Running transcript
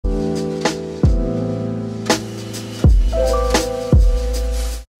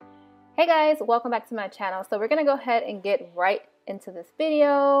Hey guys, welcome back to my channel. So we're gonna go ahead and get right into this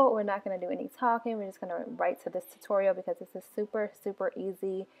video. We're not gonna do any talking. We're just gonna right to this tutorial because this is super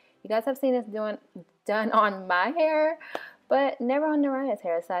easy. You guys have seen this done on my hair, but never on Naraya's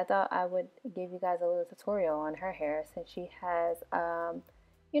hair. So I thought I would give you guys a little tutorial on her hair since she has,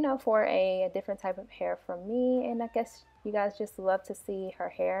 for a different type of hair from me. And I guess you guys just love to see her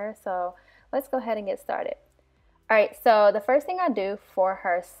hair. So let's go ahead and get started. Alright, so the first thing I do for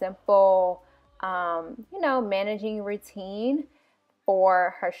her simple, managing routine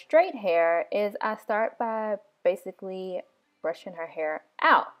for her straight hair is I start by basically brushing her hair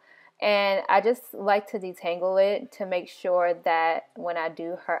out. And I just like to detangle it to make sure that when I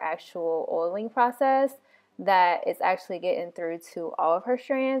do her actual oiling process, that it's actually getting through to all of her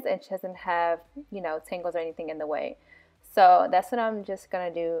strands and she doesn't have, tangles or anything in the way. So that's what I'm just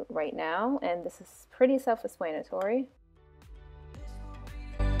going to do right now, and this is pretty self-explanatory.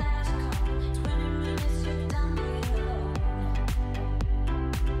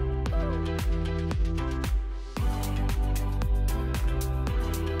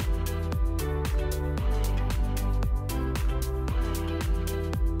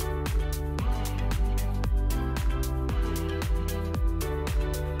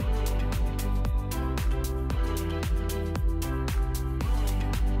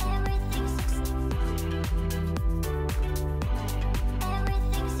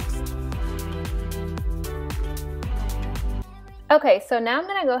 Okay, so now I'm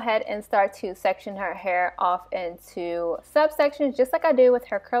going to go ahead and start to section her hair off into subsections just like I do with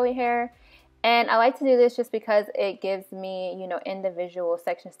her curly hair. And I like to do this just because it gives me, individual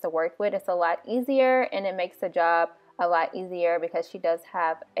sections to work with. It's a lot easier and it makes the job a lot easier because she does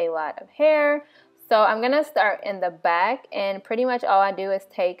have a lot of hair. So I'm going to start in the back, and pretty much all I do is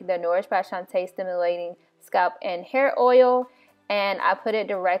take the Nourish by Shawntas Stimulating Scalp and Hair Oil and I put it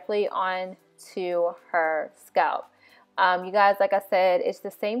directly onto her scalp. You guys, like I said, it's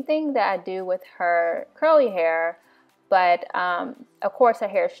the same thing that I do with her curly hair, but of course her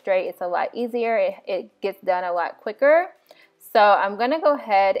hair is straight. It's a lot easier. It gets done a lot quicker. So I'm going to go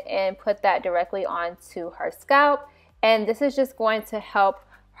ahead and put that directly onto her scalp, and this is just going to help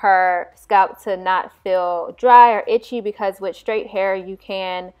her scalp to not feel dry or itchy, because with straight hair you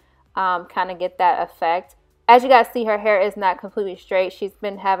can kind of get that effect. As you guys see, her hair is not completely straight. She's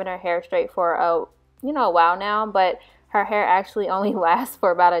been having her hair straight for a while now, but her hair actually only lasts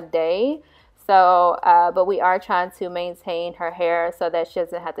for about a day. So, but we are trying to maintain her hair so that she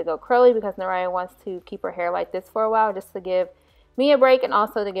doesn't have to go curly, because Naraya wants to keep her hair like this for a while just to give me a break and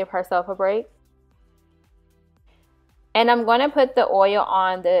also to give herself a break. And I'm going to put the oil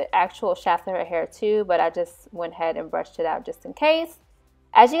on the actual shaft of her hair too, but I just went ahead and brushed it out just in case.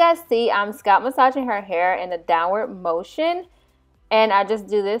 As you guys see, I'm scalp massaging her hair in a downward motion. And I just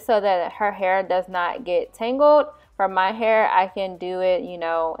do this so that her hair does not get tangled. For my hair, I can do it,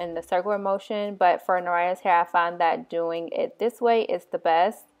 in the circular motion. But for Naraya's hair, I find that doing it this way is the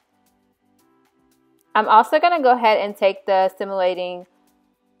best. I'm also going to go ahead and take the Stimulating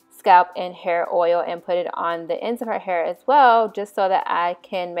Scalp and Hair Oil and put it on the ends of her hair as well, just so that I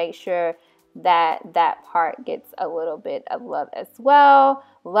can make sure that that part gets a little bit of love as well.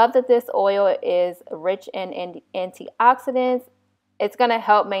 Love that this oil is rich in antioxidants. It's going to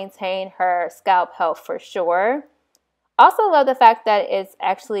help maintain her scalp health for sure. Also love the fact that it's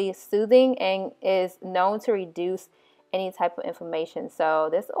actually soothing and is known to reduce any type of inflammation. So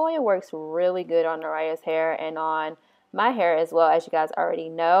this oil works really good on Naraya's hair and on my hair as well, as you guys already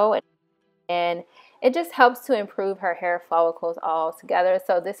know. And it just helps to improve her hair follicles all together.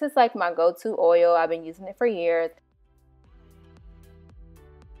 So this is like my go-to oil. I've been using it for years.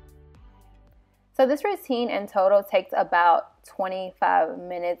 So this routine in total takes about 25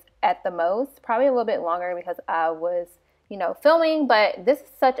 minutes at the most, probably a little bit longer because I was, filming, but this is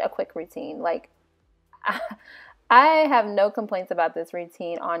such a quick routine. Like, I have no complaints about this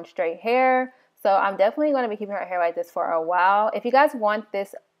routine on straight hair. So I'm definitely going to be keeping her hair like this for a while. If you guys want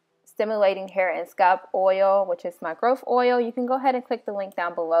this Stimulating Hair and Scalp Oil, which is my growth oil, you can go ahead and click the link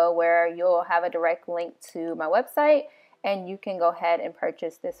down below where you'll have a direct link to my website, and you can go ahead and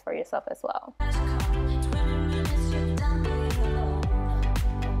purchase this for yourself as well.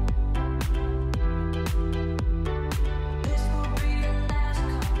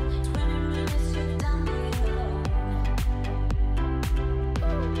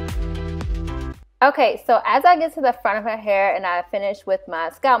 Okay, so as I get to the front of her hair and I finish with my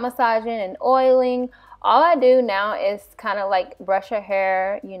scalp massaging and oiling, all I do now is kind of like brush her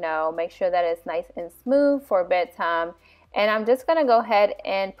hair, make sure that it's nice and smooth for bedtime. And I'm just going to go ahead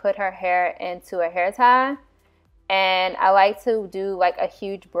and put her hair into a hair tie. And I like to do like a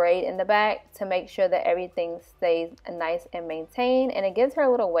huge braid in the back to make sure that everything stays nice and maintained. And it gives her a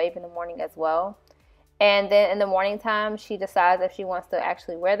little wave in the morning as well. And then in the morning time, she decides if she wants to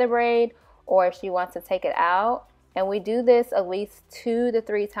actually wear the braid or if she wants to take it out. And we do this at least 2 to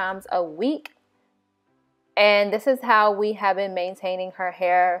 3 times a week. And this is how we have been maintaining her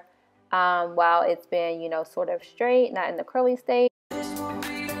hair while it's been, you know, sort of straight, not in the curly state.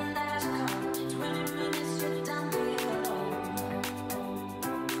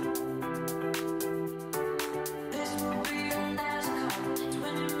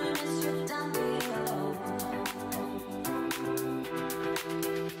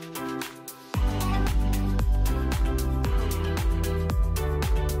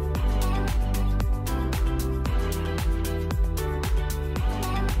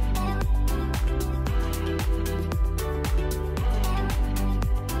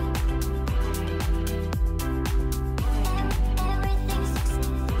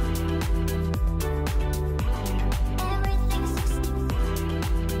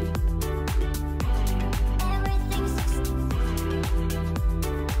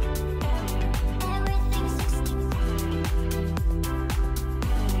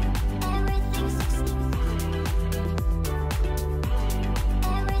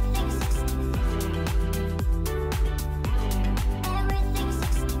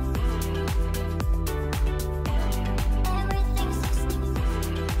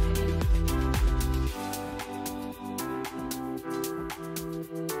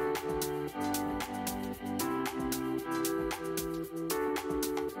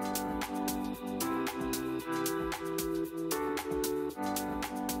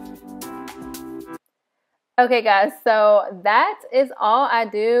 Okay guys, so that is all I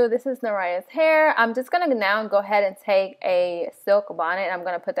do. This is Naraya's hair. I'm just going to now go ahead and take a silk bonnet. I'm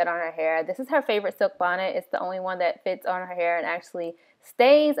going to put that on her hair. This is her favorite silk bonnet. It's the only one that fits on her hair and actually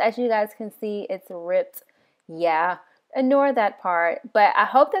stays. As you guys can see, it's ripped. Yeah, ignore that part. But I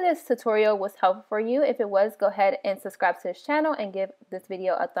hope that this tutorial was helpful for you. If it was, go ahead and subscribe to this channel and give this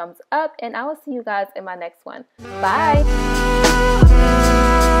video a thumbs up. And I will see you guys in my next one. Bye!